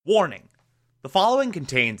Warning: the following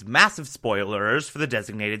contains massive spoilers for the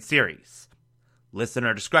designated series.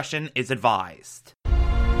 Listener discretion is advised.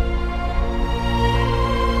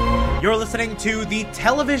 You're listening to the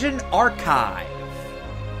Television Archive,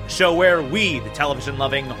 a show where we, the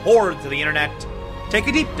television-loving hordes of the internet, take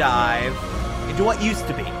a deep dive into what used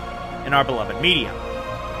to be in our beloved media.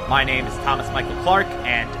 My name is Thomas Michael Clark,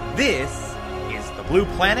 and this is The Blue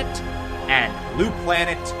Planet and Blue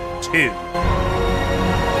Planet 2.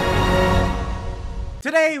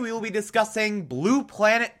 Today we will be discussing Blue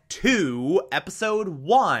Planet 2, Episode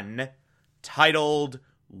 1, titled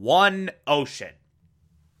One Ocean.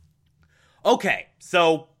 Okay,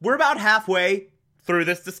 so we're about halfway through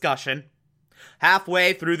this discussion,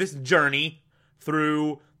 halfway through this journey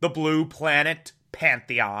through the Blue Planet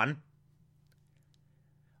Pantheon.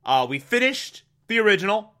 We finished the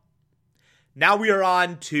original. Now we are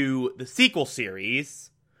on to the sequel series,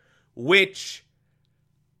 which,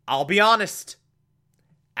 I'll be honest,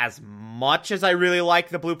 as much as I really like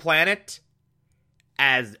the Blue Planet,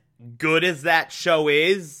 as good as that show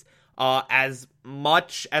is, as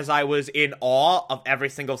much as I was in awe of every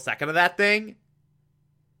single second of that thing,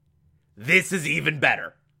 this is even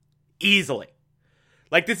better. Easily.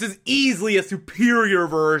 Like, this is easily a superior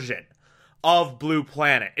version of Blue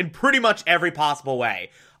Planet in pretty much every possible way.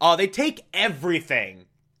 They take everything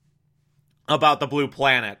about the Blue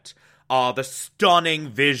Planet, the stunning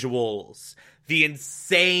visuals, the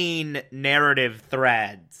insane narrative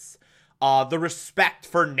threads, the respect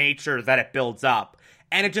for nature that it builds up,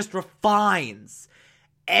 and it just refines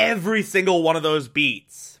every single one of those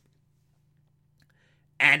beats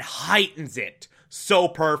and heightens it so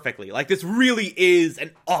perfectly. Like, this really is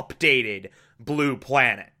an updated Blue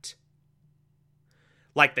Planet.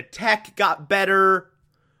 Like, the tech got better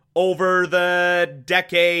over the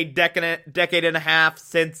decade and a half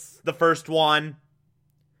since the first one.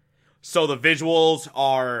 So the visuals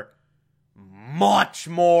are much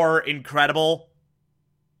more incredible.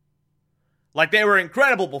 Like, they were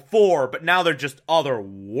incredible before, but now they're just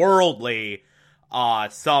otherworldly.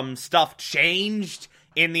 Some stuff changed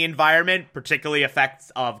in the environment, particularly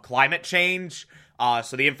effects of climate change.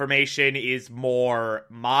 So the information is more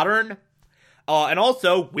modern. And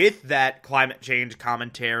also, with that climate change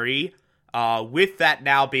commentary, with that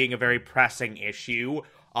now being a very pressing issue,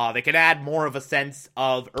 they can add more of a sense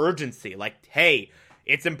of urgency. Like, hey,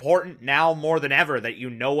 it's important now more than ever that you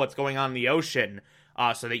know what's going on in the ocean,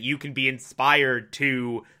 so that you can be inspired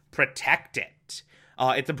to protect it.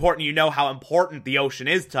 It's important you know how important the ocean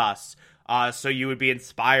is to us, so you would be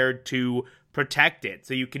inspired to protect it,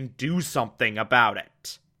 so you can do something about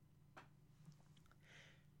it.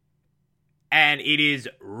 And it is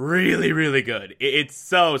really, really good. It's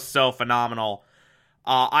so phenomenal.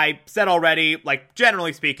 I said already, like,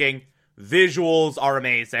 generally speaking, visuals are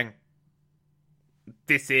amazing.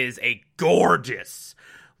 This is a gorgeous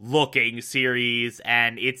looking series,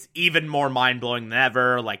 and it's even more mind-blowing than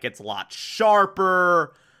ever. Like, it's a lot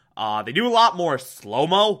sharper. They do a lot more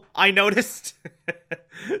slow-mo, I noticed.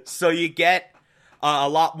 So you get a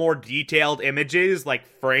lot more detailed images, like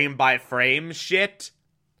frame-by-frame shit.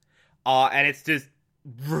 And it's just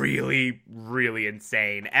really, really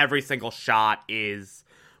insane. Every single shot is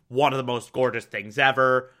one of the most gorgeous things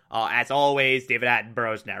ever. As always, David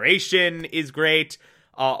Attenborough's narration is great.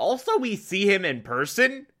 Also, we see him in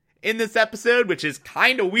person in this episode, which is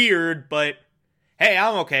kind of weird, but hey,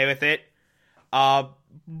 I'm okay with it.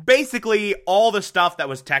 Basically, all the stuff that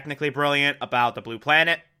was technically brilliant about the Blue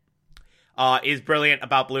Planet is brilliant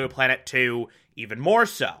about Blue Planet 2, even more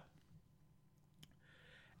so.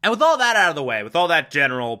 And with all that out of the way, with all that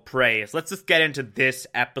general praise, let's just get into this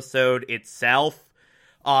episode itself.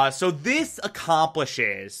 So this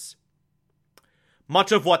accomplishes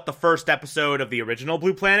much of what the first episode of the original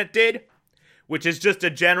Blue Planet did, which is just a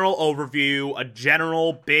general overview, a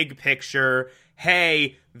general big picture.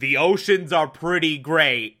 Hey, the oceans are pretty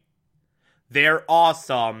great. They're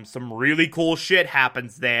awesome. Some really cool shit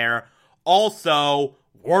happens there. Also,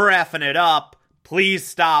 we're effing it up. Please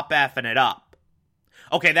stop effing it up.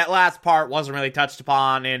 Okay, that last part wasn't really touched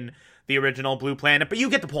upon in the original Blue Planet, but you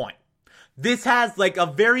get the point. This has, like, a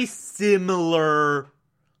very similar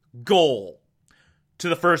goal to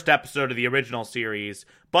the first episode of the original series,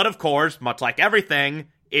 but of course, much like everything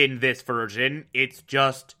in this version, it's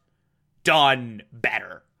just done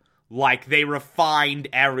better. Like, they refined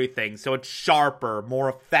everything, so it's sharper, more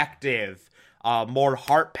effective, more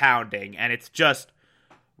heart-pounding, and it's just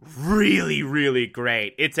really, really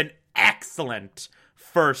great. It's an excellent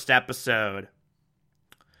first episode.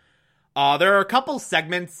 There are a couple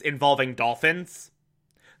segments involving dolphins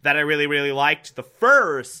that I really, really liked. The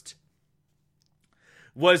first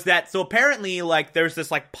was that, so apparently, like, there's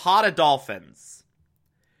this, like, pod of dolphins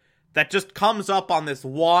that just comes up on this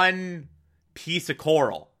one piece of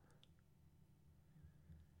coral.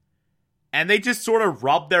 And they just sort of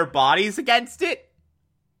rub their bodies against it.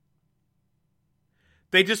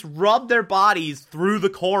 They just rub their bodies through the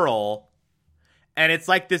coral, and it's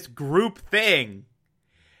like this group thing.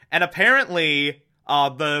 And apparently,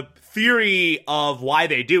 the theory of why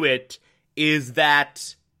they do it is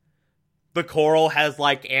that the coral has,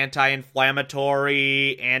 like,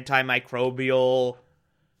 anti-inflammatory, antimicrobial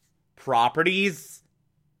properties.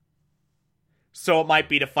 So it might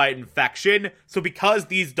be to fight infection. So because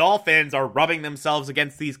these dolphins are rubbing themselves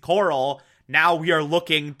against these coral, now we are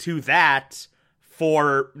looking to that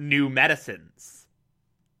for new medicines.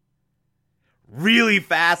 Really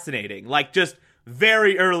fascinating. Like, just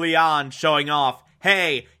very early on showing off,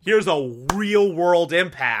 hey, here's a real world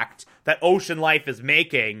impact that ocean life is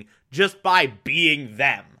making just by being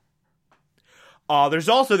them. There's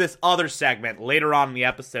also this other segment later on in the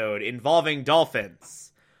episode involving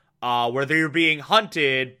dolphins, where they're being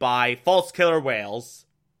hunted by false killer whales.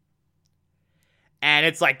 And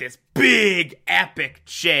it's like this big, epic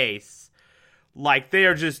chase. Like,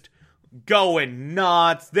 they're just going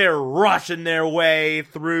nuts. They're rushing their way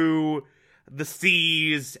through the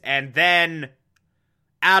seas. And then,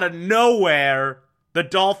 out of nowhere, the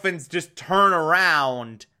dolphins just turn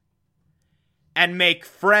around and make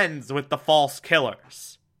friends with the false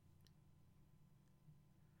killers.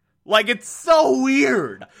 Like, it's so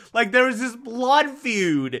weird. Like, there was this blood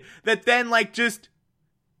feud that then, like, just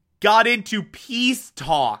got into peace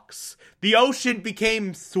talks. The ocean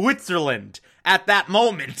became Switzerland at that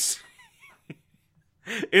moment.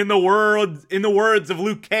 in the words of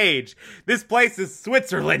Luke Cage, this place is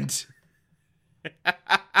Switzerland.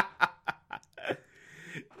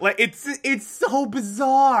 Like, it's so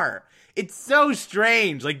bizarre. It's so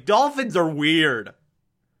strange. Like, dolphins are weird,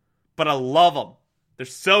 but I love them. They're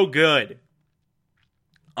so good.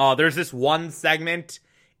 There's this one segment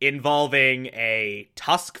involving a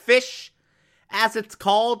tusk fish, as it's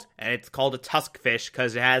called. And it's called a tusk fish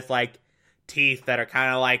because it has, like, teeth that are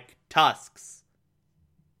kind of like tusks.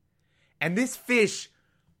 And this fish,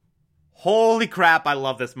 holy crap, I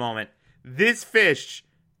love this moment. This fish,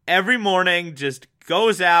 every morning, just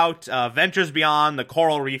goes out, ventures beyond the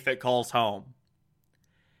coral reef it calls home.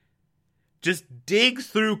 Just digs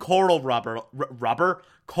through coral rubble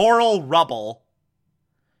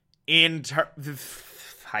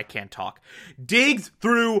I can't talk. Digs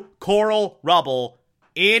through coral rubble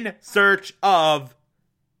in search of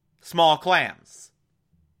small clams.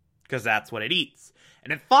 Because that's what it eats.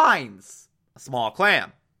 And it finds a small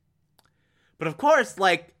clam. But of course,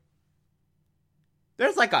 like,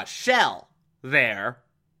 there's like a shell there.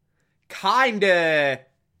 Kinda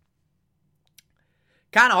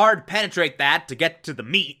hard to penetrate that to get to the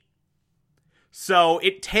meat. So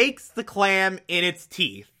it takes the clam in its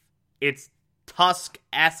teeth, its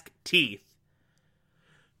tusk-esque teeth,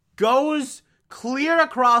 goes clear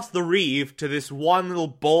across the reef to this one little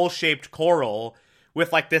bowl-shaped coral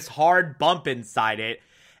with, like, this hard bump inside it,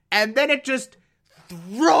 and then it just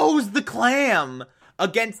throws the clam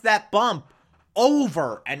against that bump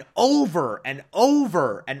over and over and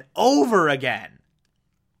over and over again.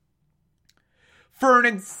 For an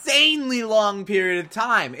insanely long period of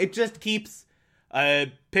time. It just keeps,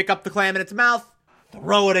 pick up the clam in its mouth,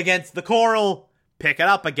 throw it against the coral, pick it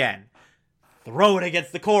up again. Throw it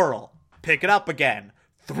against the coral, pick it up again.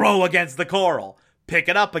 Throw against the coral, pick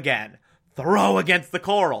it up again. Throw against the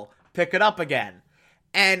coral, pick it up again.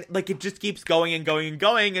 And, like, it just keeps going and going and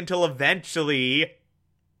going until eventually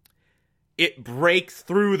it breaks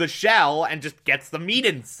through the shell and just gets the meat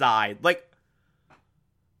inside. Like,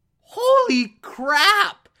 holy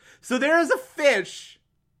crap! So there is a fish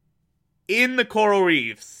in the coral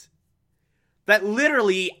reefs that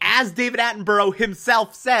literally, as David Attenborough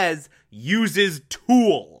himself says, uses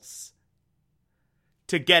tools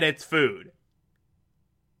to get its food.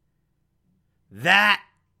 That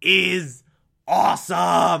is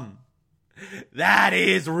awesome! That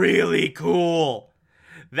is really cool.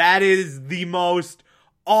 That is the most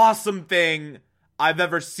awesome thing I've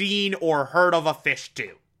ever seen or heard of a fish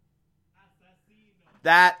do.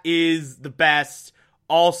 That is the best.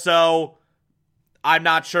 Also, I'm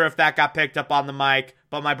not sure if that got picked up on the mic,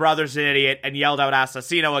 but my brother's an idiot and yelled out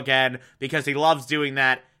Assassino again because he loves doing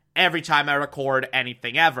that every time I record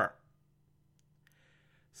anything ever.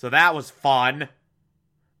 So that was fun.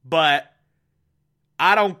 But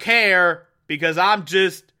I don't care because I'm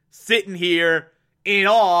just sitting here in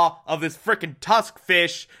awe of this freaking tusk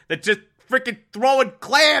fish that just freaking throwing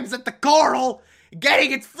clams at the coral,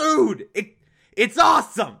 getting its food. It's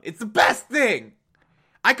awesome. It's the best thing.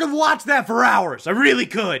 I could watch that for hours. I really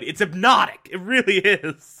could. It's hypnotic. It really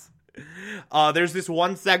is. There's this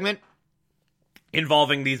one segment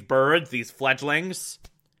involving these birds, these fledglings,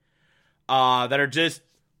 that are just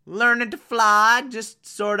learning to fly, just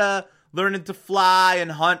sort of learning to fly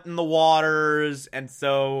and hunt in the waters, and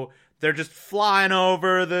so they're just flying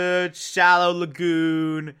over the shallow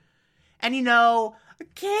lagoon, and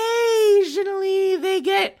occasionally they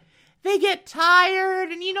get tired,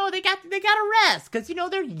 and they gotta rest, because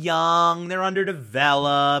they're young, they're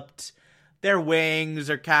underdeveloped, their wings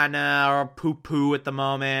are kind of poo-poo at the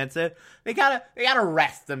moment, so they gotta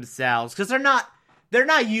rest themselves, because they're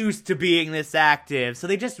not used to being this active, so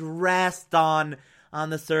they just rest on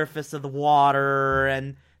the surface of the water,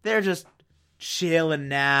 and they're just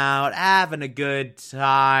chilling out, having a good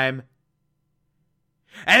time.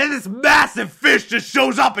 And then this massive fish just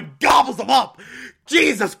shows up and gobbles them up.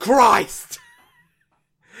 Jesus Christ!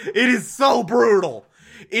 It is so brutal.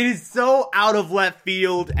 It is so out of left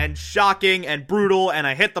field and shocking and brutal, and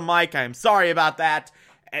I hit the mic. I am sorry about that.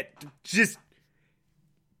 And just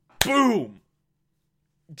boom.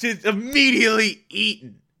 Just immediately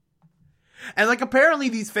eaten. And apparently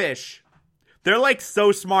these fish, they're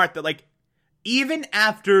so smart that even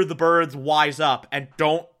after the birds wise up and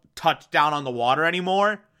don't touch down on the water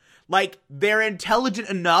anymore, they're intelligent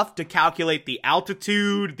enough to calculate the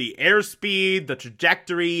altitude, the airspeed, the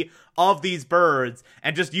trajectory of these birds,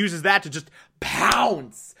 and just uses that to just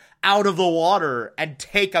pounce out of the water and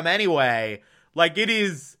take them anyway. It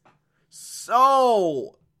is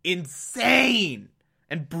so insane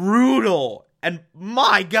and brutal, and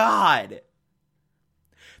my God.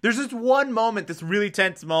 There's this one moment, this really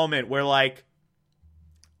tense moment, where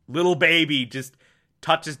little baby just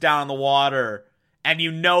touches down on the water, and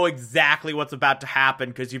you know exactly what's about to happen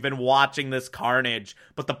because you've been watching this carnage,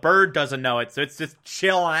 but the bird doesn't know it, so it's just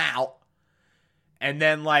chilling out. And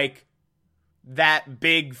then, that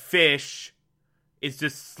big fish is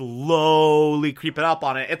just slowly creeping up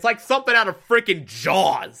on it. It's like something out of freaking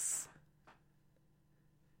Jaws.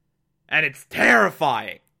 And it's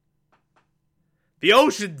terrifying. The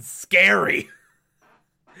ocean's scary.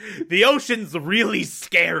 The ocean's really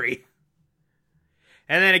scary.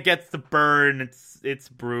 And then it gets the bird, and it's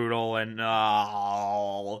brutal, and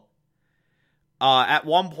at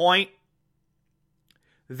one point,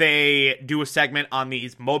 they do a segment on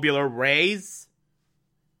these Mobular rays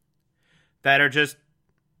that are just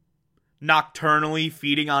nocturnally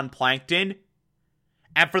feeding on plankton.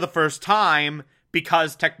 And for the first time,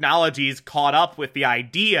 because technology's caught up with the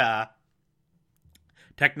idea,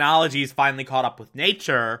 technology's finally caught up with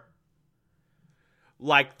nature,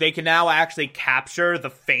 they can now actually capture the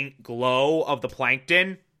faint glow of the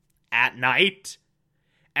plankton at night.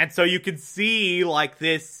 And so you can see,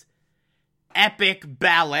 this epic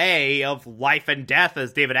ballet of life and death,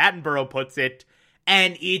 as David Attenborough puts it,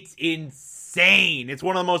 and it's insane. It's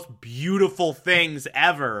one of the most beautiful things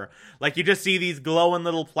ever. You just see these glowing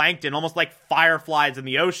little plankton, almost like fireflies in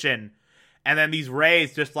the ocean, and then these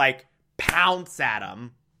rays just, pounce at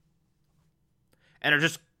them, and are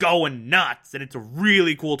just going nuts, and it's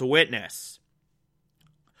really cool to witness.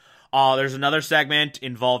 There's another segment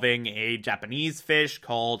involving a Japanese fish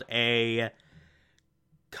called a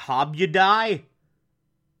kobudai.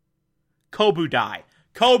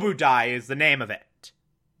 Kobudai is the name of it.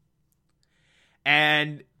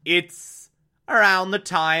 And it's around the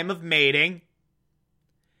time of mating.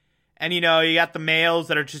 And you got the males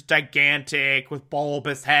that are just gigantic with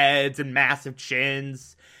bulbous heads and massive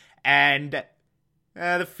chins. And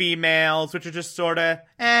the females, which are just sort of,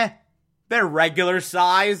 they're regular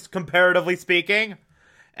sized, comparatively speaking.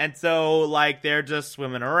 And so, they're just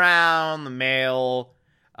swimming around. The male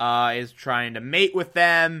is trying to mate with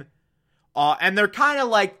them. And they're kind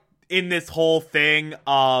of in this whole thing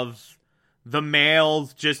of the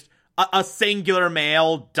males just, a singular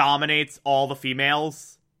male dominates all the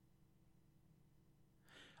females.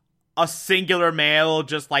 A singular male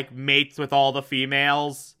just, mates with all the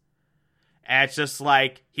females. And it's just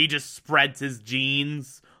he just spreads his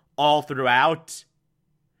genes all throughout.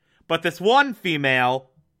 But this one female,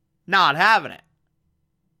 not having it.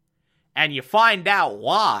 And you find out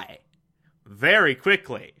why very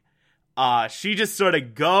quickly. She just sort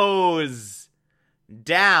of goes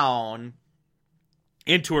down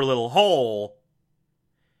into her little hole.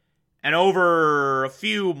 And over a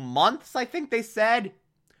few months, I think they said,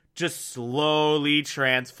 just slowly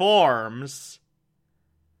transforms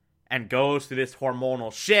and goes through this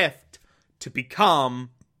hormonal shift to become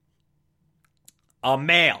a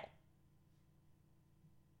male.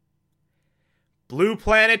 Blue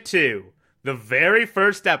Planet 2, the very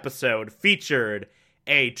first episode featured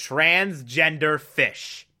a transgender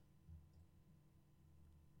fish.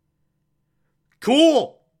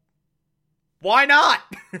 Cool! Why not?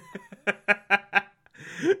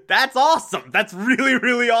 That's awesome. That's really,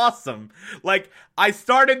 really awesome. Like, I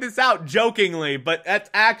started this out jokingly, but that's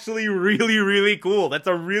actually really, really cool. That's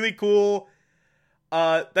a really cool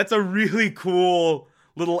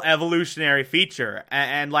little evolutionary feature.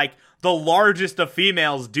 And like, the largest of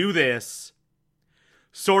females do this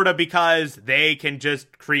sort of because they can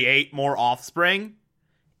just create more offspring.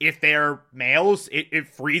 If they're males, it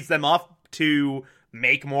frees them up to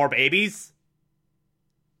make more babies.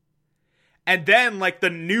 And then, like, the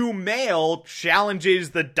new male challenges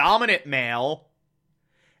the dominant male,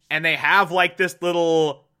 and they have, like, this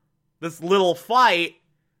little fight,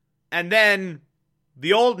 and then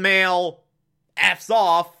the old male F's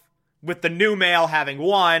off with the new male having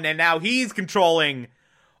won, and now he's controlling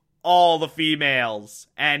all the females,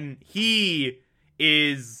 and he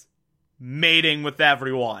is mating with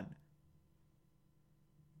everyone.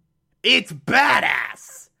 It's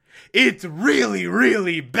badass! It's really,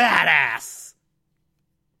 really badass!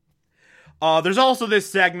 There's also this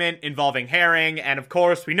segment involving herring, and of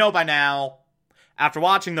course, we know by now, after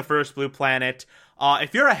watching the first Blue Planet,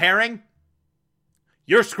 if you're a herring,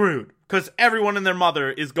 you're screwed, because everyone and their mother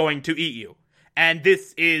is going to eat you. And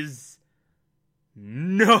this is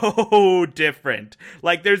no different.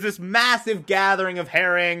 Like, there's this massive gathering of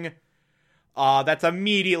herring that's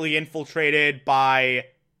immediately infiltrated by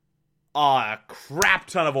a crap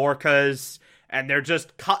ton of orcas, and they're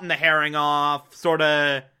just cutting the herring off, sort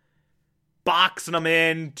of boxing them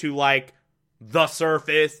into, like, the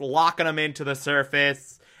surface, locking them into the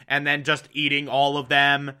surface, and then just eating all of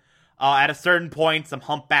them. At a certain point, some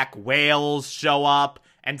humpback whales show up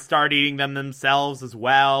and start eating them themselves as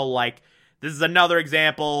well. Like, this is another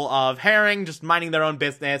example of herring just minding their own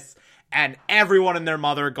business, and everyone and their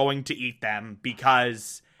mother going to eat them,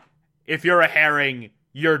 because if you're a herring,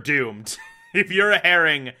 you're doomed. If you're a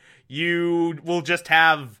herring, you will just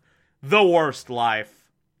have the worst life.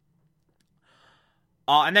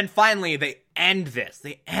 And then finally, they end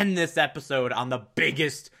this episode on the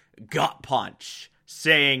biggest gut punch,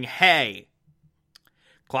 saying, hey,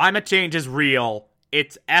 climate change is real.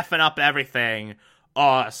 It's effing up everything,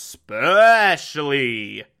 especially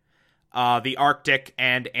the Arctic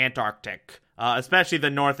and Antarctic, especially the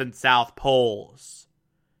North and South poles.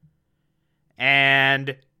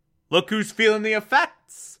 And look who's feeling the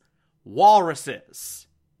effects. Walruses.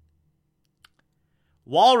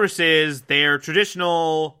 Walruses, their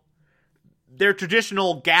traditional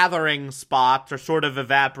gathering spots are sort of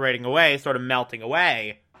evaporating away, sort of melting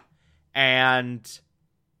away. And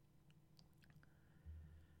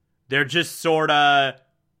they're just sort of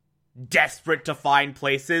desperate to find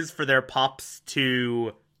places for their pups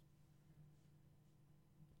to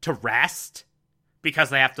rest, because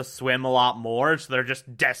they have to swim a lot more, so they're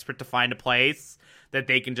just desperate to find a place that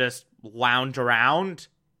they can just lounge around.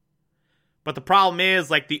 But the problem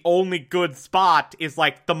is, like, the only good spot is,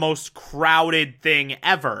 like, the most crowded thing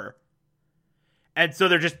ever. And so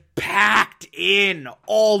they're just packed in,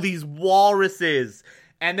 all these walruses,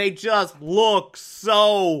 and they just look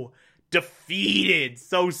so defeated,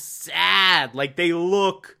 so sad. Like, they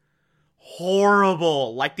look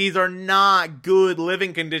horrible. Like, these are not good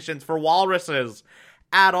living conditions for walruses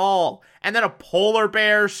at all. And then a polar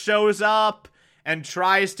bear shows up and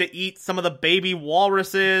tries to eat some of the baby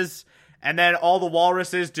walruses, and then all the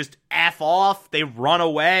walruses just F off. They run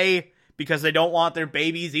away because they don't want their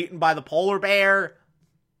babies eaten by the polar bear.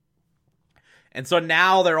 And so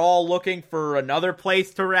now they're all looking for another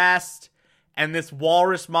place to rest. And this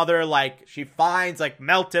walrus mother, like, she finds, like,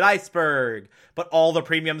 melted iceberg, but all the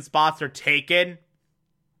premium spots are taken.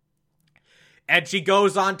 And she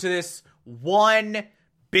goes on to this one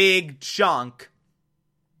big chunk,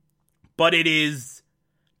 but it is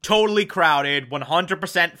totally crowded,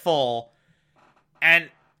 100% full.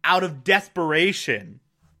 And out of desperation,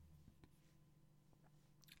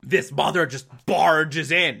 this mother just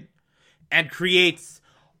barges in and creates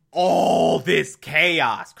all this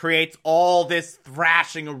chaos, creates all this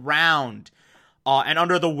thrashing around. And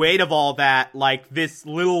under the weight of all that, like, this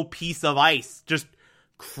little piece of ice just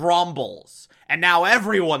crumbles. And now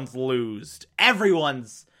everyone's losed.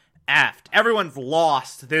 Everyone's effed. Everyone's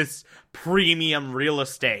lost this premium real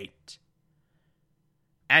estate.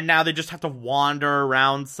 And now they just have to wander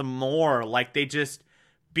around some more. Like, they just,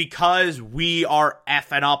 because we are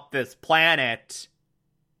effing up this planet,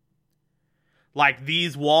 like,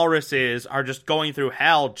 these walruses are just going through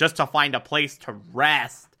hell just to find a place to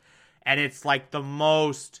rest. And it's, like, the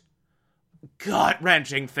most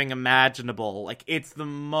gut-wrenching thing imaginable. Like, it's the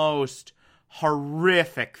most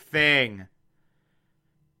horrific thing.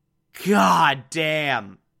 God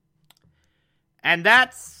damn. And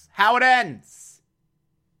that's how it ends.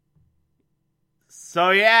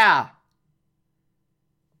 So yeah.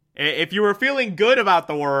 If you were feeling good about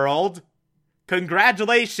the world,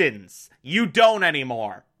 congratulations. You don't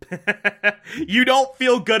anymore. You don't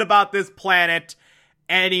feel good about this planet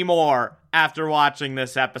anymore after watching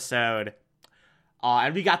this episode.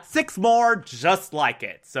 And we got 6 more just like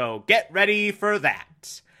it, so get ready for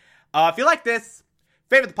that. If you like this,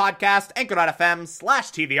 favorite the podcast,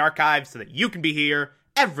 anchor.fm/TV archive, so that you can be here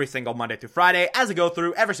every single Monday through Friday as I go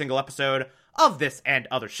through every single episode of this and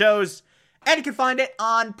other shows. And you can find it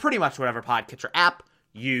on pretty much whatever podcatcher app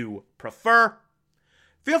you prefer.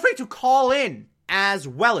 Feel free to call in as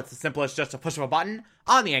well. It's as simple as just a push of a button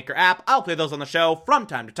on the Anchor app. I'll play those on the show from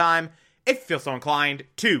time to time if you feel so inclined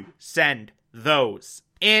to send those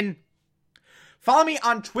in. Follow me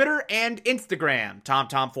on Twitter and Instagram,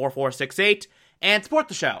 TomTom4468, and support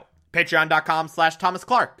the show, patreon.com/Thomas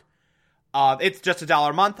Clark. It's just $1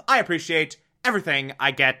 a month. I appreciate everything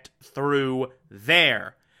I get through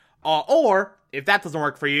there. Or, if that doesn't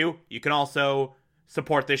work for you, you can also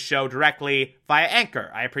support this show directly via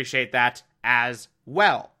Anchor. I appreciate that as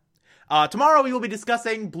well. Tomorrow we will be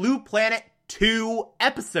discussing Blue Planet 2,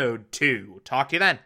 Episode 2. Talk to you then.